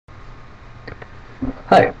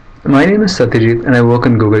Hi, my name is Satyajit and I work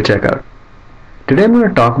on Google Checkout. Today I'm going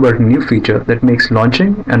to talk about a new feature that makes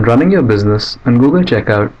launching and running your business on Google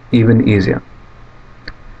Checkout even easier.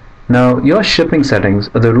 Now, your shipping settings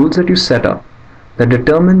are the rules that you set up that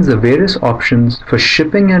determines the various options for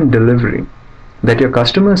shipping and delivery that your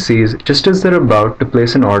customer sees just as they're about to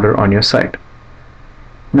place an order on your site.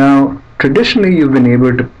 Now, traditionally you've been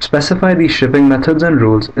able to specify these shipping methods and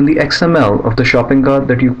rules in the XML of the shopping cart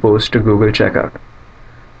that you post to Google Checkout.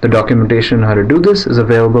 The documentation on how to do this is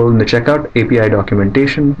available in the Checkout API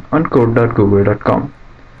documentation on code.google.com.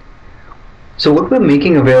 So what we're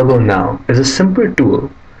making available now is a simple tool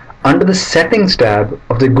under the Settings tab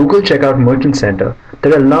of the Google Checkout Merchant Center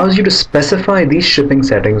that allows you to specify these shipping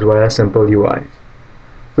settings via a simple UI.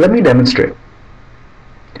 Let me demonstrate.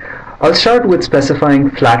 I'll start with specifying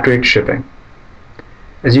flat rate shipping.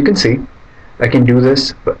 As you can see, I can do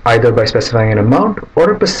this either by specifying an amount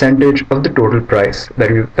or a percentage of the total price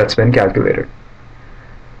that's been calculated.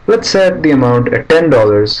 Let's set the amount at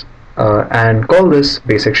 $10 and call this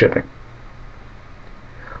basic shipping.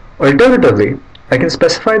 Alternatively, I can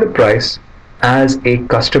specify the price as a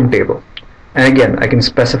custom table. And again, I can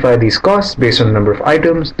specify these costs based on the number of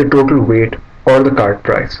items, the total weight, or the cart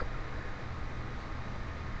price.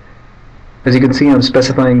 As you can see, I'm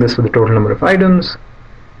specifying this for the total number of items.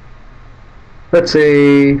 Let's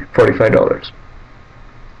say $45.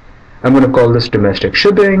 I'm going to call this domestic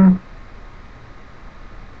shipping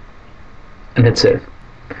and hit save.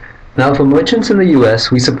 Now for merchants in the US,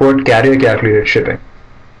 we support carrier calculated shipping.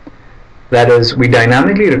 That is, we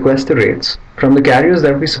dynamically request the rates from the carriers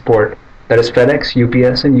that we support, that is FedEx,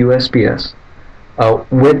 UPS, and USPS,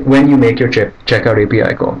 when you make your Checkout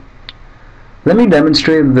API call. Let me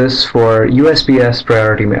demonstrate this for USPS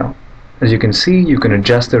Priority Mail. As you can see, you can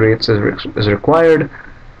adjust the rates as required,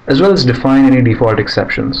 as well as define any default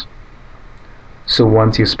exceptions. So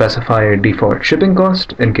once you specify a default shipping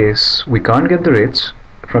cost, in case we can't get the rates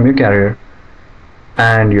from your carrier,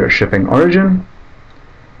 and your shipping origin,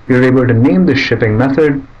 you're able to name the shipping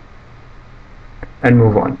method and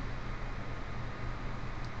move on.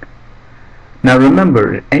 Now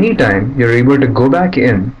remember, anytime you're able to go back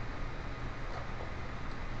in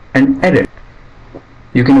and edit.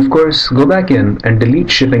 You can of course go back in and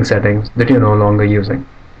delete shipping settings that you're no longer using.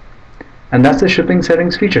 And that's the shipping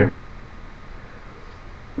settings feature.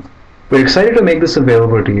 We're excited to make this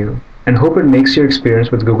available to you and hope it makes your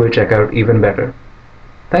experience with Google Checkout even better.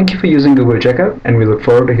 Thank you for using Google Checkout, and we look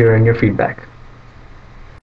forward to hearing your feedback.